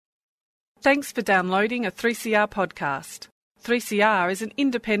Thanks for downloading a 3CR podcast. 3CR is an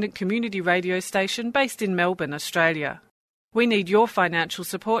independent community radio station based in Melbourne, Australia. We need your financial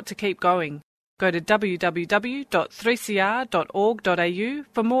support to keep going. Go to www.3cr.org.au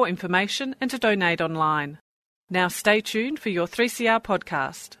for more information and to donate online. Now stay tuned for your 3CR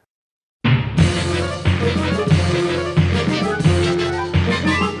podcast.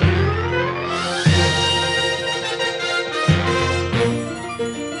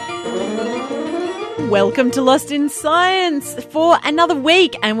 Welcome to Lost in Science for another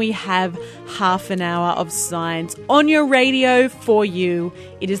week, and we have half an hour of science on your radio for you.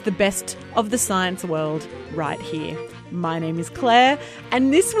 It is the best of the science world right here. My name is Claire,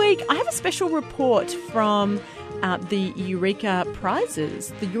 and this week I have a special report from the Eureka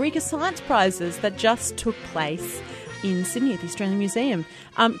Prizes, the Eureka Science Prizes that just took place in Sydney at the Australian Museum.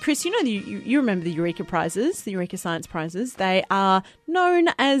 Chris, you know, you remember the Eureka Prizes, the Eureka Science Prizes. They are known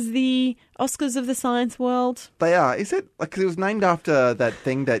as the Oscars of the science world. They are. Is it? Like, 'cause it was named after that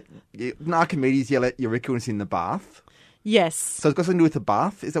thing that Archimedes yelled at Eureka when he's in the bath. Yes. So it's got something to do with the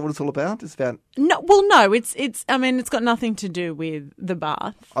bath? Is that what it's all about? It's about... No, well, no, it's got nothing to do with the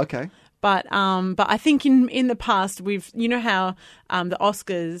bath. Okay. But I think in the past you know how the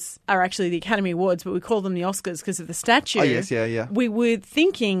Oscars are actually the Academy Awards, but we call them the Oscars because of the statue. Oh, yes, yeah. We were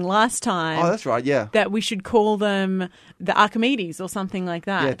thinking last time. Oh, that's right, yeah. That we should call them the Archimedes or something like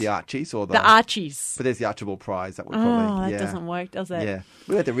that. Yeah, the Archies or the Archies. But there's the Archibald Prize that would probably. That doesn't work, does it? Yeah.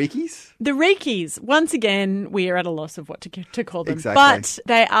 We had the Reekies. The Reekies. Once again, we are at a loss of what to call them. Exactly. But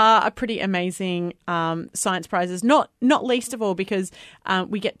they are a pretty amazing science prizes. Not least of all because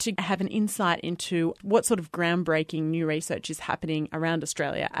we get to have an insight into what sort of groundbreaking new research is happening around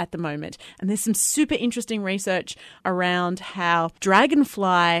Australia at the moment. And there's some super interesting research around how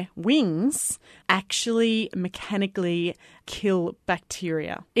dragonfly wings actually mechanically kill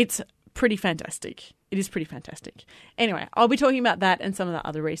bacteria. It's pretty fantastic. It is pretty fantastic. Anyway, I'll be talking about that and some of the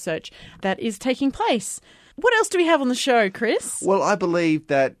other research that is taking place. What else do we have on the show, Chris? Well, I believe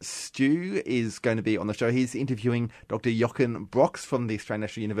that Stu is going to be on the show. He's interviewing Dr. Jochen Brox from the Australian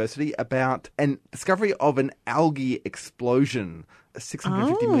National University about an discovery of an algae explosion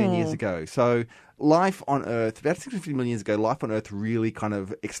 650 million years ago. So life on Earth, about 650 million years ago, life on Earth really kind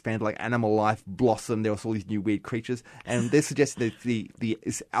of expanded, like animal life blossomed. There was all these new weird creatures. And they're suggesting that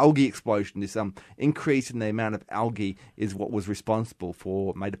this algae explosion, this increase in the amount of algae is what was responsible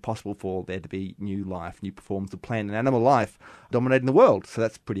for, made it possible for there to be new life, new forms of plant and animal life dominating the world. So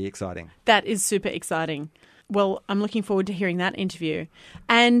that's pretty exciting. That is super exciting. Well, I'm looking forward to hearing that interview.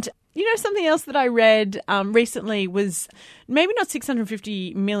 And you know, something else that I read recently was maybe not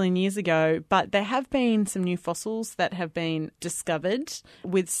 650 million years ago, but there have been some new fossils that have been discovered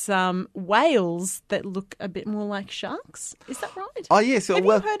with some whales that look a bit more like sharks. Is that right? Oh, yes. Have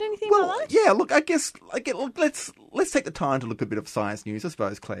you heard anything about that? Yeah, look, I guess, let's take the time to look at a bit of science news, I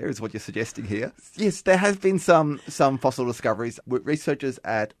suppose, Claire, is what you're suggesting here. Yes, there have been some fossil discoveries. Researchers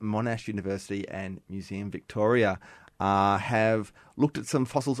at Monash University and Museum Victoria have looked at some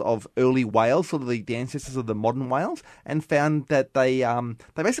fossils of early whales, sort of the ancestors of the modern whales, and found that they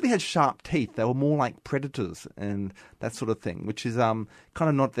basically had sharp teeth. They were more like predators and that sort of thing, which is kind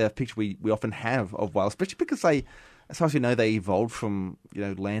of not the picture we often have of whales, especially because they, as far as we know, they evolved from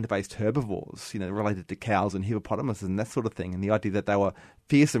land-based herbivores, related to cows and hippopotamuses and that sort of thing. And the idea that they were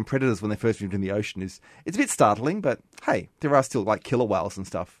fearsome predators when they first moved in the ocean it's a bit startling. But hey, there are still like killer whales and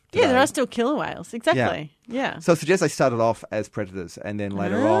stuff today. Yeah, there are still killer whales. Exactly. Yeah. So it suggests they started off as predators, and then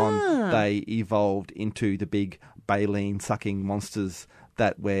later on they evolved into the big baleen-sucking monsters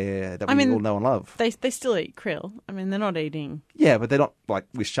that we all know and love. They still eat krill. I mean, they're not eating... Yeah, but they're not like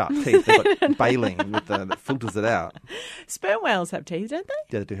with sharp teeth. They've got baleen that filters it out. Sperm whales have teeth, don't they?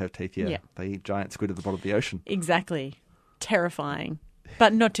 Yeah, they do have teeth, yeah. They eat giant squid at the bottom of the ocean. Exactly. Terrifying.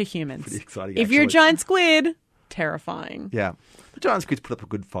 But not to humans. Pretty exciting, If you're a giant squid, terrifying. Yeah. The giant squids put up a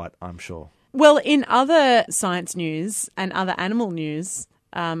good fight, I'm sure. Well, in other science news and other animal news,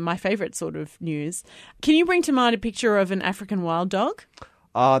 my favourite sort of news, can you bring to mind a picture of an African wild dog?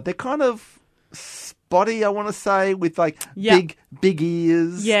 They're kind of spotty, I want to say, with big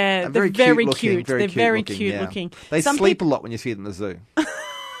ears. Yeah, they're very cute. They're very cute looking. They sleep a lot when you see them in the zoo.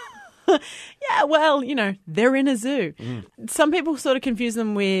 Yeah, well, they're in a zoo. Some people sort of confuse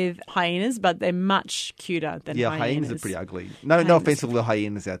them with hyenas, but they're much cuter than hyenas. Yeah, hyenas are pretty ugly. No offense to the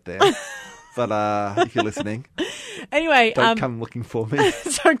hyenas out there. But if you're listening, anyway, don't come looking for me.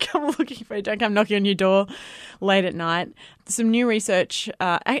 Don't come looking for me. Don't come knocking on your door late at night. some new research,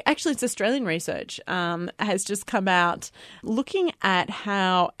 actually it's Australian research, has just come out looking at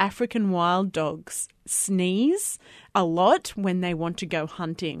how African wild dogs sneeze a lot when they want to go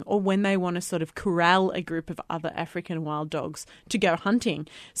hunting or when they want to sort of corral a group of other African wild dogs to go hunting.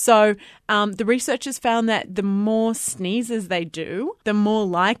 So the researchers found that the more sneezes they do, the more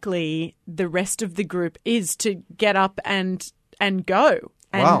likely the rest of the group is to get up and go.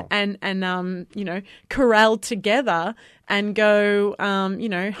 And corral together and go,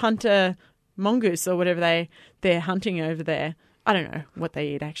 hunt a mongoose or whatever they're hunting over there. I don't know what they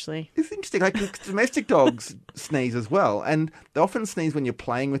eat, actually. It's interesting. Like domestic dogs sneeze as well, and they often sneeze when you're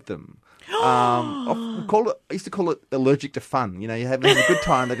playing with them. I used to call it allergic to fun. You're having a good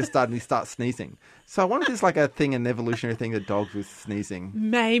time, they just suddenly start sneezing. So I wonder if there's like a thing, an evolutionary thing that dogs with sneezing.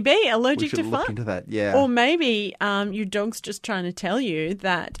 Maybe allergic to fun. We should look into that, yeah. Or maybe your dog's just trying to tell you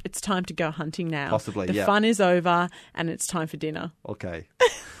that it's time to go hunting now. Possibly, The fun is over and it's time for dinner. Okay.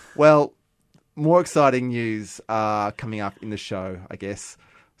 Well, more exciting news are coming up in the show, I guess.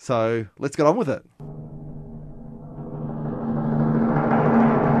 So let's get on with it.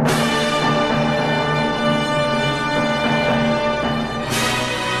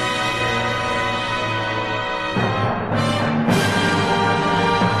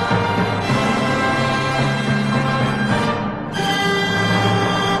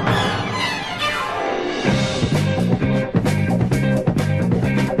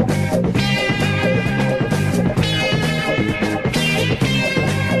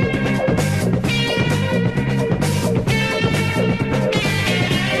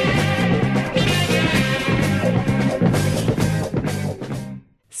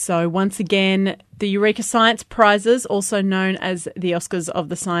 So once again, the Eureka Science Prizes, also known as the Oscars of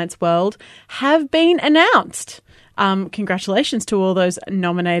the science world, have been announced. Congratulations to all those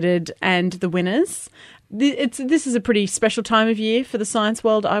nominated and the winners. This is a pretty special time of year for the science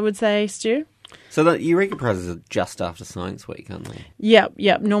world, I would say, Stu. So the Eureka Prizes are just after Science Week, aren't they?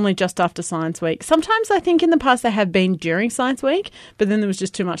 Yep. Normally just after Science Week. Sometimes I think in the past they have been during Science Week, but then there was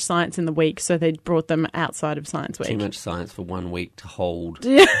just too much science in the week, so they brought them outside of Science Week. Too much science for 1 week to hold.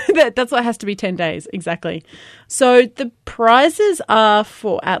 Yeah, that's why it has to be 10 days, exactly. So the prizes are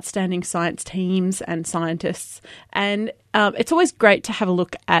for outstanding science teams and scientists, and it's always great to have a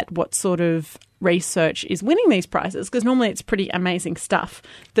look at what sort of research is winning these prizes, because normally it's pretty amazing stuff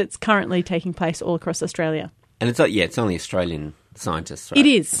that's currently taking place all across Australia. And it's only Australian scientists, right? It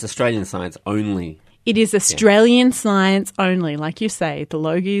is. It's Australian science only. It is Australian science only, like you say, the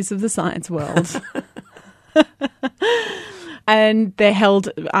Logies of the science world. And they're held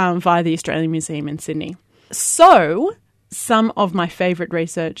via the Australian Museum in Sydney. So some of my favourite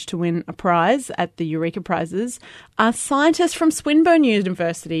research to win a prize at the Eureka Prizes are scientists from Swinburne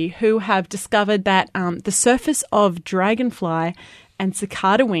University who have discovered that the surface of dragonfly and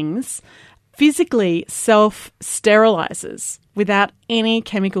cicada wings physically self-sterilises without any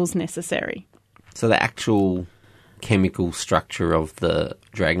chemicals necessary. So the actual chemical structure of the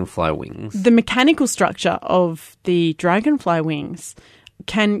dragonfly wings. The mechanical structure of the dragonfly wings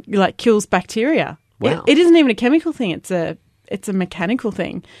kills bacteria. Wow. It isn't even a chemical thing. It's a mechanical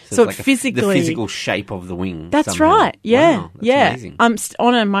thing. So it's it physically, the physical shape of the wing. That's somehow. right. Yeah. Wow, that's amazing.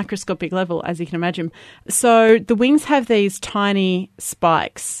 On a microscopic level, as you can imagine. So the wings have these tiny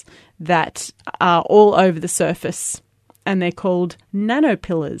spikes that are all over the surface, and they're called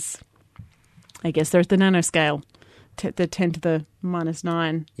nanopillars. I guess they're at the nanoscale. The 10 to the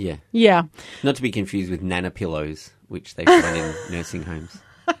 -9. Yeah. Yeah. Not to be confused with nanopillows, which they find in nursing homes.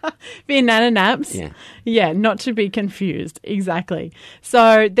 Being nanonaps. Yeah. Yeah, not to be confused. Exactly.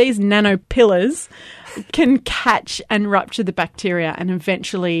 So these nanopillars can catch and rupture the bacteria, and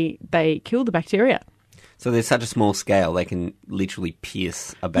eventually they kill the bacteria. So they're such a small scale, they can literally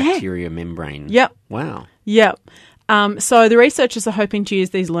pierce a bacteria membrane. Yep. Wow. Yep. So the researchers are hoping to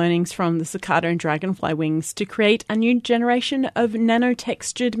use these learnings from the cicada and dragonfly wings to create a new generation of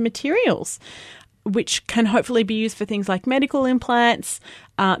nanotextured materials, which can hopefully be used for things like medical implants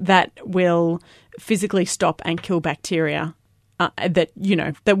that will physically stop and kill bacteria that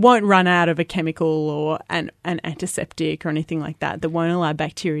won't run out of a chemical or an antiseptic or anything like that won't allow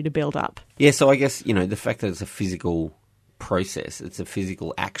bacteria to build up. Yeah, so I guess, the fact that it's a physical process, it's a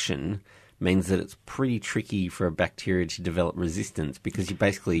physical action, means that it's pretty tricky for a bacteria to develop resistance because you're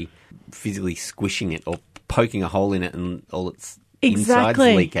basically physically squishing it or poking a hole in it and all its insides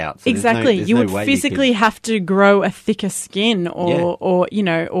leak out. So exactly. There's You no would way physically have to grow a thicker skin or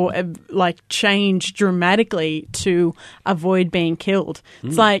change dramatically to avoid being killed.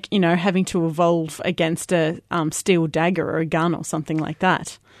 It's like, having to evolve against a steel dagger or a gun or something like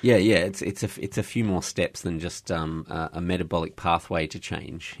that. Yeah. It's a few more steps than just a metabolic pathway to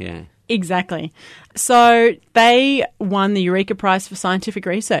change. Yeah. Exactly. So they won the Eureka Prize for Scientific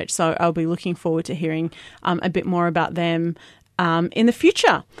Research. So I'll be looking forward to hearing a bit more about them in the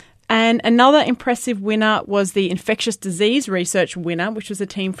future. And another impressive winner was the infectious disease research winner, which was a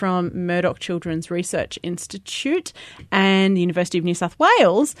team from Murdoch Children's Research Institute and the University of New South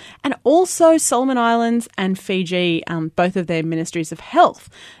Wales, and also Solomon Islands and Fiji, both of their ministries of health.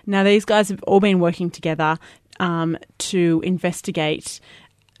 Now, these guys have all been working together to investigate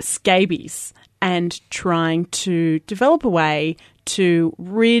scabies and trying to develop a way to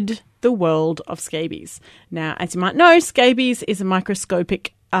rid the world of scabies. Now, as you might know, scabies is a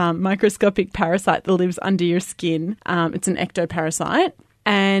microscopic parasite that lives under your skin. It's an ectoparasite,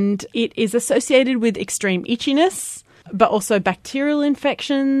 and it is associated with extreme itchiness, but also bacterial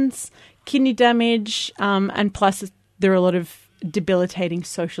infections, kidney damage, and plus there are a lot of debilitating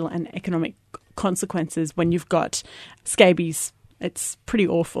social and economic consequences when you've got scabies. It's pretty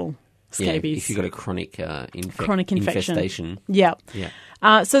awful, scabies. Yeah, if you've got a chronic infection. infestation. Yeah.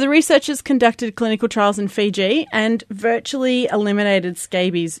 So the researchers conducted clinical trials in Fiji and virtually eliminated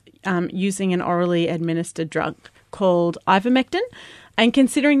scabies using an orally administered drug called ivermectin. And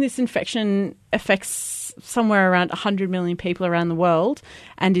considering this infection affects somewhere around 100 million people around the world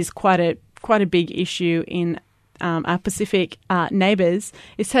and is quite a big issue in our Pacific neighbours,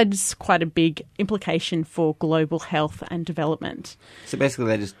 it's had quite a big implication for global health and development. So basically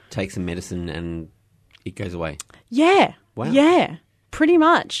they just take some medicine and it goes away? Yeah. Wow. Yeah, pretty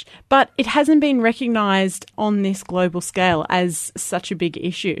much. But it hasn't been recognised on this global scale as such a big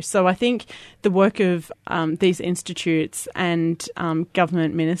issue. So I think the work of these institutes and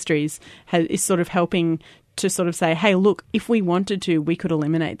government ministries is sort of helping to sort of say, hey, look, if we wanted to, we could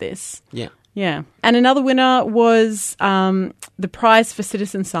eliminate this. Yeah. Yeah. And another winner was the Prize for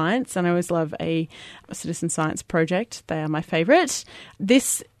Citizen Science. And I always love a citizen science project. They are my favourite.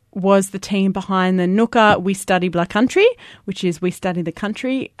 This was the team behind the Nooka We Study Blah Country, which is We Study the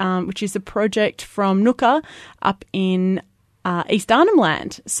Country, which is a project from Nooka up in East Arnhem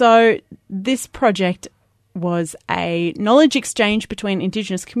Land. So this project was a knowledge exchange between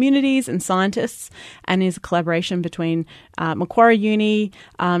Indigenous communities and scientists and is a collaboration between Macquarie Uni,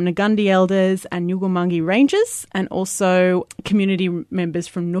 Ngundi Elders and Nyugumungi Rangers and also community members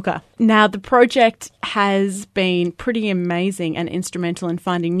from Nooka. Now, the project has been pretty amazing and instrumental in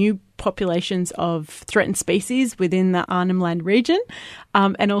finding new populations of threatened species within the Arnhem Land region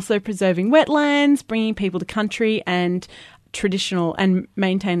and also preserving wetlands, bringing people to country and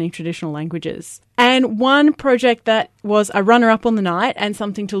maintaining traditional languages. And one project that was a runner-up on the night and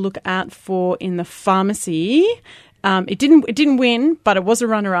something to look out for in the pharmacy, it didn't win, but it was a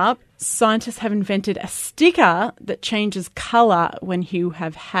runner-up. Scientists have invented a sticker that changes colour when you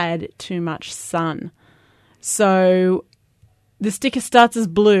have had too much sun. So the sticker starts as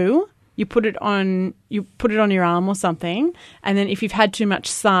blue. You put it on your arm or something, and then if you've had too much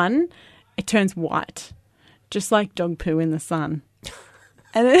sun, it turns white. Just like dog poo in the sun.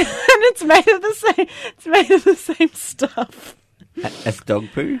 And it's made of the same stuff. As dog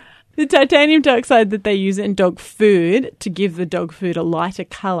poo? The titanium dioxide that they use in dog food to give the dog food a lighter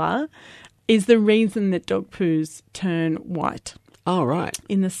colour is the reason that dog poos turn white. Oh, right.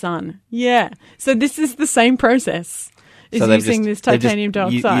 In the sun. Yeah. So this is the same process. Is using this titanium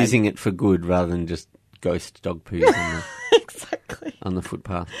dioxide. Using it for good rather than just ghost dog poos exactly. on the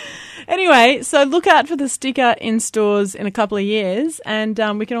footpath. Anyway, so look out for the sticker in stores in a couple of years and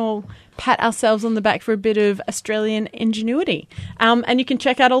we can all pat ourselves on the back for a bit of Australian ingenuity. And you can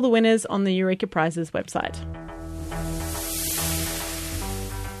check out all the winners on the Eureka Prizes website.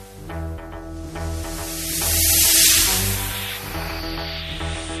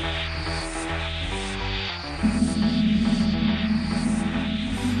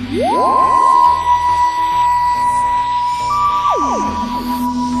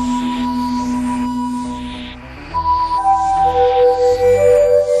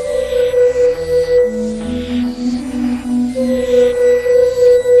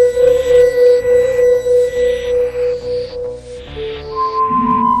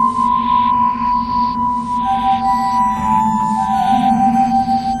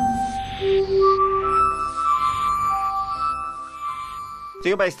 So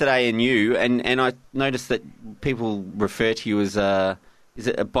you're based at ANU, and I noticed that people refer to you as is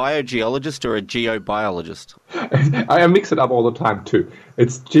it a biogeologist or a geobiologist? I mix it up all the time too.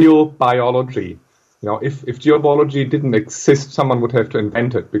 It's geobiology. If geobiology didn't exist, someone would have to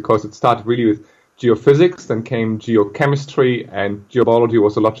invent it, because it started really with geophysics, then came geochemistry, and geobiology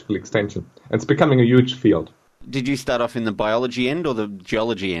was a logical extension. And it's becoming a huge field. Did you start off in the biology end or the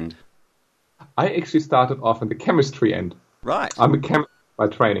geology end? I actually started off in the chemistry end. Right. I'm a chemist by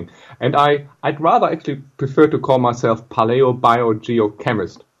training. And I'd rather actually prefer to call myself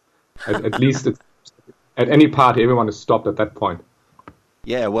paleo-bio-geochemist. At least at any party, everyone is stopped at that point.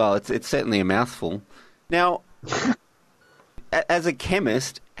 Yeah, well, it's certainly a mouthful. Now, as a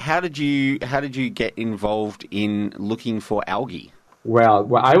chemist, how did you get involved in looking for algae? Well,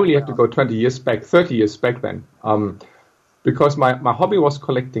 I really have to go 30 years back then. Because my hobby was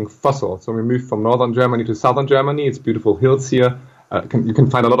collecting fossils. So we moved from northern Germany to southern Germany. It's beautiful hills here. You can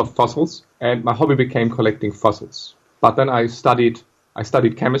find a lot of fossils. And my hobby became collecting fossils. But then I studied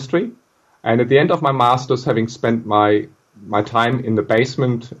chemistry. And at the end of my master's, having spent my time in the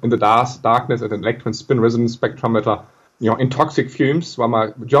basement, in the darkness at an electron spin resonance spectrometer, in toxic fumes, while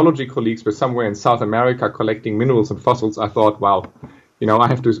my geology colleagues were somewhere in South America collecting minerals and fossils, I thought, wow, I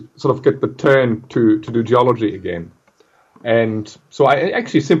have to sort of get the turn to do geology again. And so I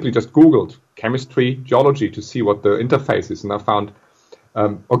actually simply just Googled chemistry, geology to see what the interface is. And I found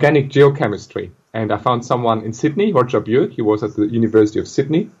organic geochemistry. And I found someone in Sydney, Roger Björk. He was at the University of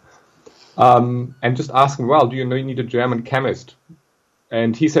Sydney. And just asked him, well, do you need a German chemist?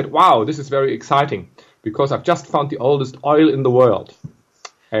 And he said, wow, this is very exciting, because I've just found the oldest oil in the world.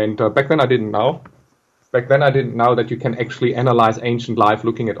 And back then I didn't know. Back then I didn't know that you can actually analyze ancient life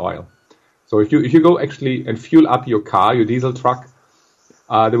looking at oil. So if you go actually and fuel up your car, your diesel truck,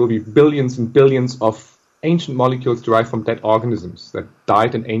 there will be billions and billions of ancient molecules derived from dead organisms that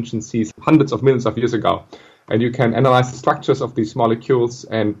died in ancient seas hundreds of millions of years ago. And you can analyze the structures of these molecules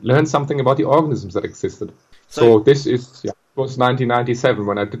and learn something about the organisms that existed. So this was 1997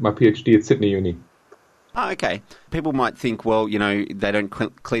 when I did my PhD at Sydney Uni. Oh, okay. People might think, well, they don't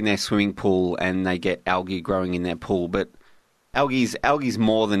clean their swimming pool and they get algae growing in their pool, but algae's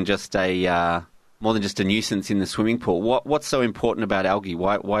more than just a nuisance in the swimming pool. What's so important about algae?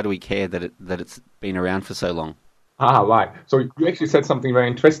 Why do we care that it's been around for so long? Right. So you actually said something very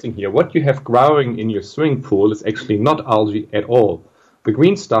interesting here. What you have growing in your swimming pool is actually not algae at all. The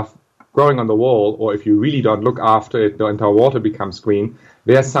green stuff growing on the wall, or if you really don't look after it, the entire water becomes green,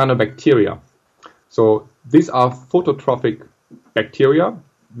 they are cyanobacteria. So these are phototrophic bacteria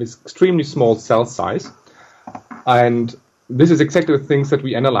with extremely small cell size. And this is exactly the things that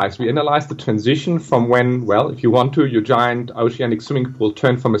we analyze. We analyze the transition from when, well, if you want to, your giant oceanic swimming pool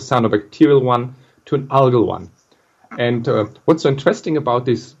turned from a cyanobacterial one to an algal one. And what's so interesting about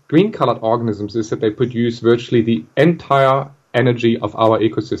these green-colored organisms is that they produce virtually the entire energy of our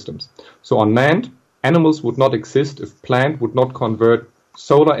ecosystems. So on land, animals would not exist if plant would not convert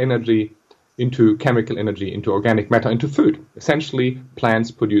solar energy into chemical energy, into organic matter, into food. Essentially,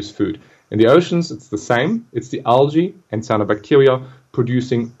 plants produce food. In the oceans, it's the same. It's the algae and cyanobacteria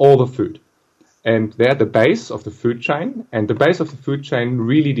producing all the food. And they're the base of the food chain. And the base of the food chain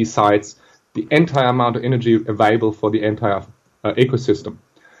really decides the entire amount of energy available for the entire ecosystem.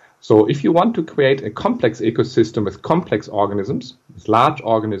 So if you want to create a complex ecosystem with complex organisms, with large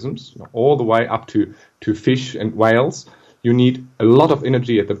organisms, all the way up to fish and whales, you need a lot of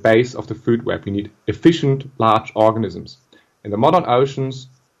energy at the base of the food web. You need efficient, large organisms. In the modern oceans,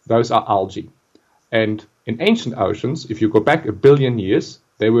 those are algae. And in ancient oceans, if you go back 1 billion years,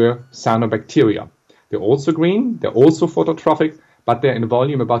 they were cyanobacteria. They're also green, they're also phototrophic, but they're in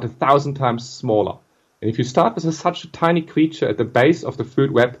volume about 1,000 times smaller. And if you start with such a tiny creature at the base of the food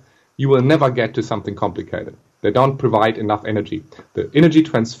web, you will never get to something complicated. They don't provide enough energy. The energy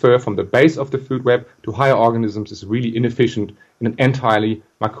transfer from the base of the food web to higher organisms is really inefficient in an entirely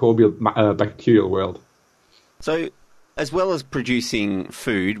microbial, bacterial world. So, as well as producing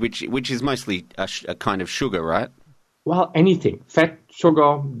food, which is mostly a kind of sugar, right? Well, anything. Fat,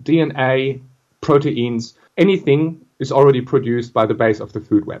 sugar, DNA, proteins, anything is already produced by the base of the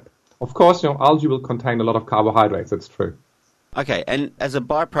food web. Of course, algae will contain a lot of carbohydrates, that's true. Okay, and as a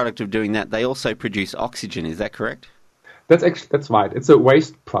byproduct of doing that, they also produce oxygen, is that correct? That's right. It's a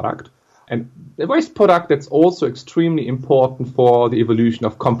waste product. And a waste product that's also extremely important for the evolution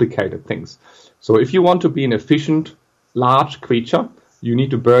of complicated things. So if you want to be an efficient, large creature, you need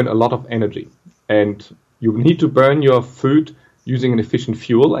to burn a lot of energy. And you need to burn your food using an efficient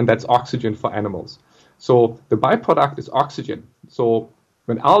fuel, and that's oxygen for animals. So the byproduct is oxygen. So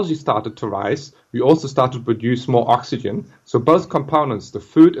when algae started to rise, we also started to produce more oxygen. So both components, the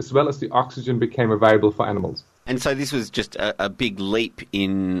food as well as the oxygen, became available for animals. And so this was just a big leap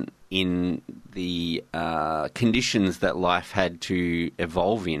in the conditions that life had to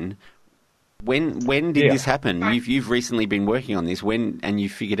evolve in. When did this happen? You've recently been working on this. And you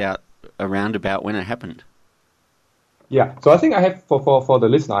figured out around about when it happened? Yeah, so I think I have for the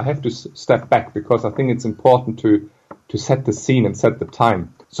listener, I have to step back because I think it's important to set the scene and set the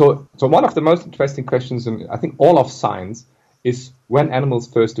time. So one of the most interesting questions, and I think all of science, is when animals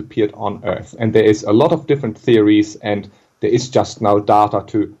first appeared on Earth. And there is a lot of different theories, and there is just no data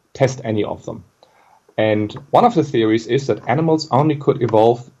to test any of them. And one of the theories is that animals only could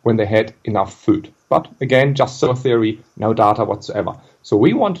evolve when they had enough food. But again, just so theory, no data whatsoever. So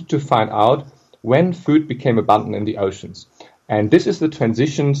we wanted to find out when food became abundant in the oceans. And this is the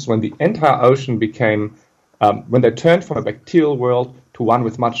transitions when the entire ocean became, when they turned from a bacterial world to one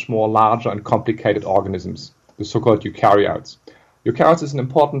with much more larger and complicated organisms, the so-called eukaryotes. Eukaryotes is an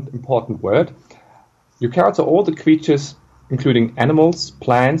important word. Eukaryotes are all the creatures, including animals,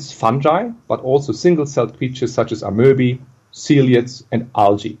 plants, fungi, but also single-celled creatures such as amoebae, ciliates, and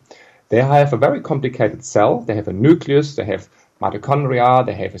algae. They have a very complicated cell. They have a nucleus, they have mitochondria,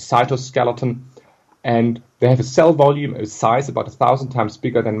 they have a cytoskeleton, and they have a cell volume, a size about 1,000 times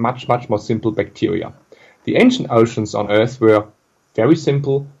bigger than much more simple bacteria. The ancient oceans on Earth were very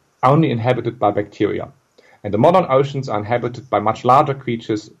simple, only inhabited by bacteria. And the modern oceans are inhabited by much larger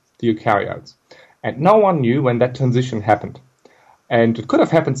creatures, the eukaryotes. And no one knew when that transition happened. And it could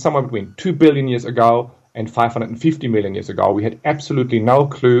have happened somewhere between 2 billion years ago and 550 million years ago. We had absolutely no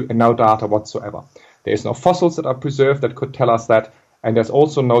clue and no data whatsoever. There's no fossils that are preserved that could tell us that, and there's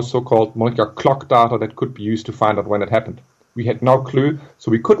also no so-called molecular clock data that could be used to find out when it happened. We had no clue, so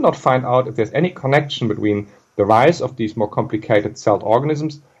we could not find out if there's any connection between the rise of these more complicated celled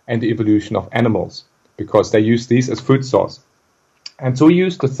organisms and the evolution of animals, because they use these as food source. And so we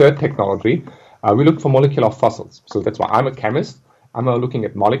used the third technology. We looked for molecular fossils. So that's why I'm a chemist. I'm looking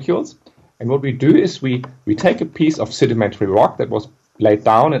at molecules. And what we do is we take a piece of sedimentary rock that was laid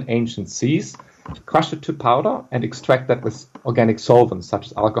down in ancient seas, crush it to powder, and extract that with organic solvents, such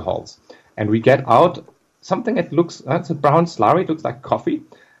as alcohols. And we get out something that looks, it's a brown slurry, it looks like coffee.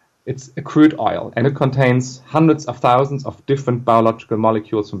 It's a crude oil, and it contains hundreds of thousands of different biological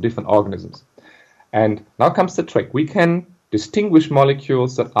molecules from different organisms. And now comes the trick. We can distinguish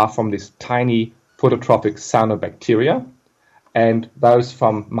molecules that are from these tiny phototrophic cyanobacteria and those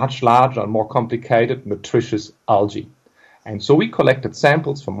from much larger and more complicated nutritious algae. And so we collected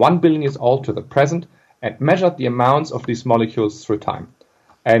samples from 1 billion years old to the present and measured the amounts of these molecules through time.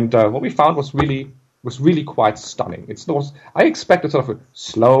 And what we found was really quite stunning. I expected sort of a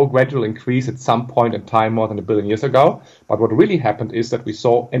slow, gradual increase at some point in time more than 1 billion years ago. But what really happened is that we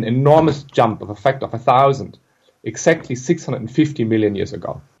saw an enormous jump of a factor of 1,000, exactly 650 million years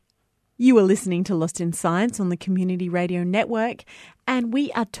ago. You are listening to Lost in Science on the Community Radio Network, and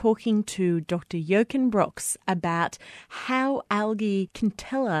we are talking to Dr. Jochen Brox about how algae can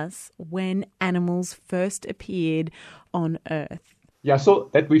tell us when animals first appeared on Earth. Yeah, so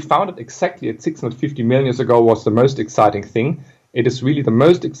that we found it exactly at 650 million years ago was the most exciting thing. It is really the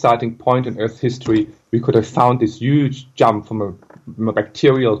most exciting point in Earth history. We could have found this huge jump from a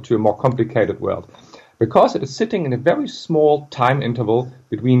bacterial to a more complicated world, because it is sitting in a very small time interval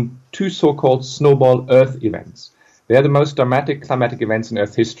between two so-called snowball Earth events. They are the most dramatic climatic events in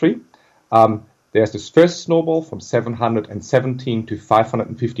Earth history. There's this first snowball from 717 to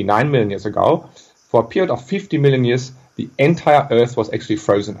 559 million years ago. For a period of 50 million years, the entire Earth was actually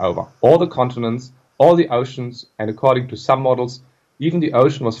frozen over. All the continents, all the oceans, and according to some models, even the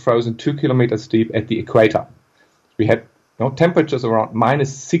ocean was frozen 2 kilometers deep at the equator. We had temperatures around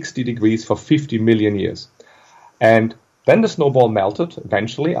minus 60 degrees for 50 million years. And then the snowball melted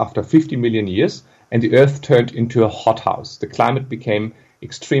eventually after 50 million years, and the Earth turned into a hothouse. The climate became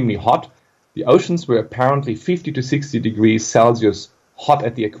extremely hot. The oceans were apparently 50 to 60 degrees Celsius hot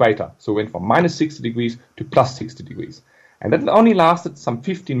at the equator. So we went from minus 60 degrees to plus 60 degrees. And that only lasted some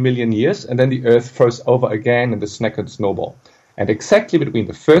 15 million years, and then the Earth froze over again in the second snowball. And exactly between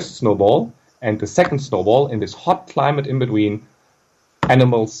the first snowball and the second snowball, in this hot climate in between,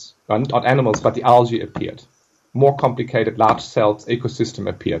 animals, not animals, but the algae appeared. More complicated, large-celled ecosystem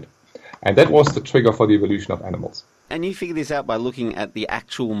appeared. And that was the trigger for the evolution of animals. And you figured this out by looking at the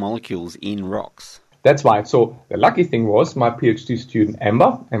actual molecules in rocks. That's right. So the lucky thing was my PhD student,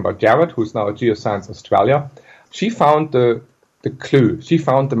 Amber Jarrett, who's now at Geoscience Australia, she found the clue. She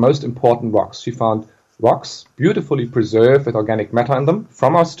found the most important rocks. She found rocks beautifully preserved with organic matter in them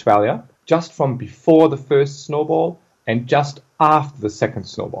from Australia, just from before the first snowball and just after the second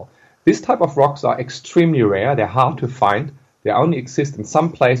snowball. This type of rocks are extremely rare. They're hard to find. They only exist in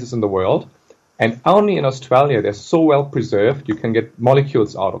some places in the world. And only in Australia, they're so well preserved, you can get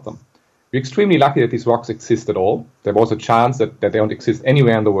molecules out of them. We're extremely lucky that these rocks exist at all. There was a chance that they don't exist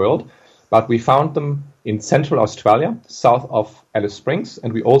anywhere in the world, but we found them in central Australia, south of Alice Springs,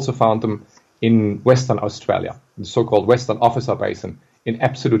 and we also found them in Western Australia, the so-called Western Officer Basin, in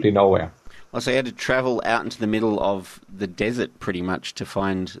absolutely nowhere. Well, so you had to travel out into the middle of the desert pretty much to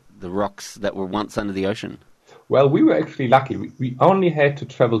find the rocks that were once under the ocean. Well, we were actually lucky. We only had to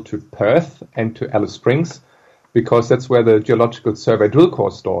travel to Perth and to Alice Springs because that's where the Geological Survey drill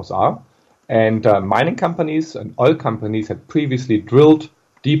core stores are. And mining companies and oil companies had previously drilled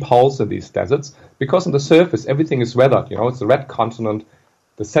deep holes in these deserts because on the surface everything is weathered. It's the red continent.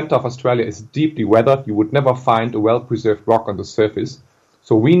 The center of Australia is deeply weathered. You would never find a well-preserved rock on the surface.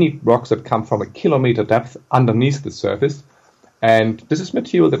 So we need rocks that come from a kilometer depth underneath the surface. And this is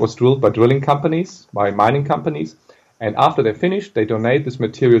material that was drilled by drilling companies, by mining companies. And after they're finished, they donate this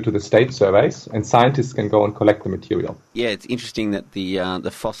material to the state surveys, and scientists can go and collect the material. Yeah, it's interesting that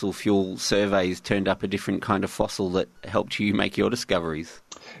the fossil fuel surveys turned up a different kind of fossil that helped you make your discoveries.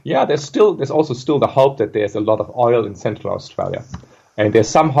 Yeah, there's also still the hope that there's a lot of oil in Central Australia. And there's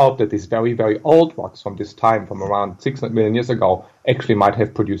some hope that these very, very old rocks from this time, from around 600 million years ago, actually might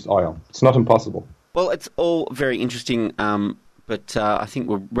have produced oil. It's not impossible. Well, it's all very interesting, but I think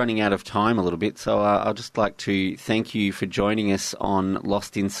we're running out of time a little bit, so I'd just like to thank you for joining us on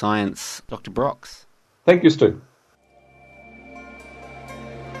Lost in Science, Dr. Brox. Thank you, Stu.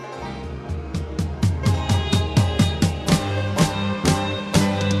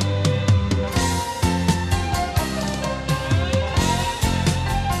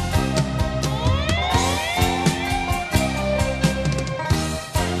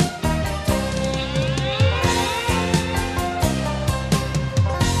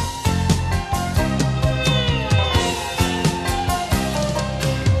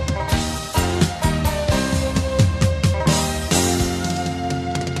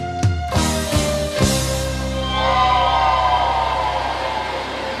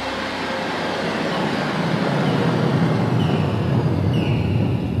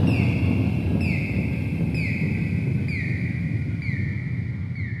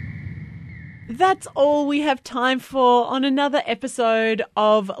 That's all we have time for on another episode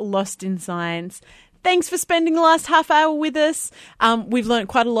of Lost in Science. Thanks for spending the last half hour with us. We've learned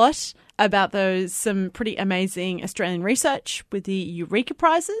quite a lot about some pretty amazing Australian research with the Eureka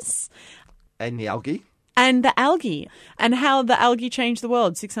Prizes. And the algae. And the algae. And how the algae changed the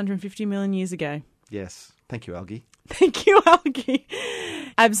world 650 million years ago. Yes. Thank you, algae. Thank you, algae.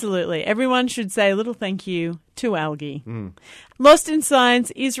 Absolutely. Everyone should say a little thank you to algae. Lost in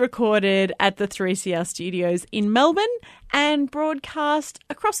Science is recorded at the 3CR studios in Melbourne and broadcast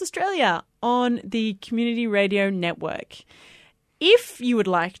across Australia on the Community Radio Network. If you would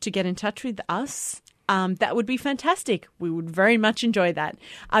like to get in touch with us, that would be fantastic. We would very much enjoy that.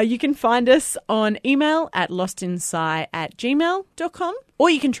 You can find us on email at lostinsci@gmail.com, or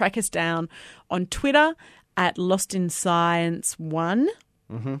you can track us down on Twitter at lostinscience1.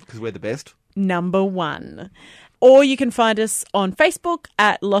 Because we're the best. Number 1. Or you can find us on Facebook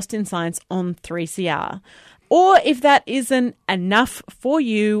at Lost in Science on 3CR. Or if that isn't enough for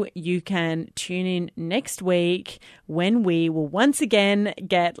you, you can tune in next week when we will once again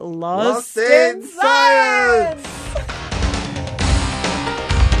get Lost in Science!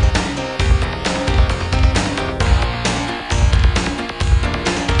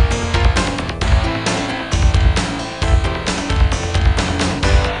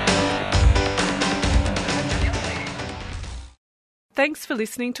 Thanks for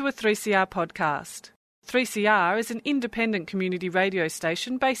listening to a 3CR podcast. 3CR is an independent community radio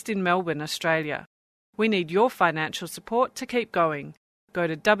station based in Melbourne, Australia. We need your financial support to keep going. Go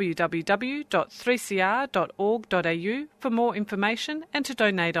to www.3cr.org.au for more information and to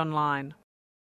donate online.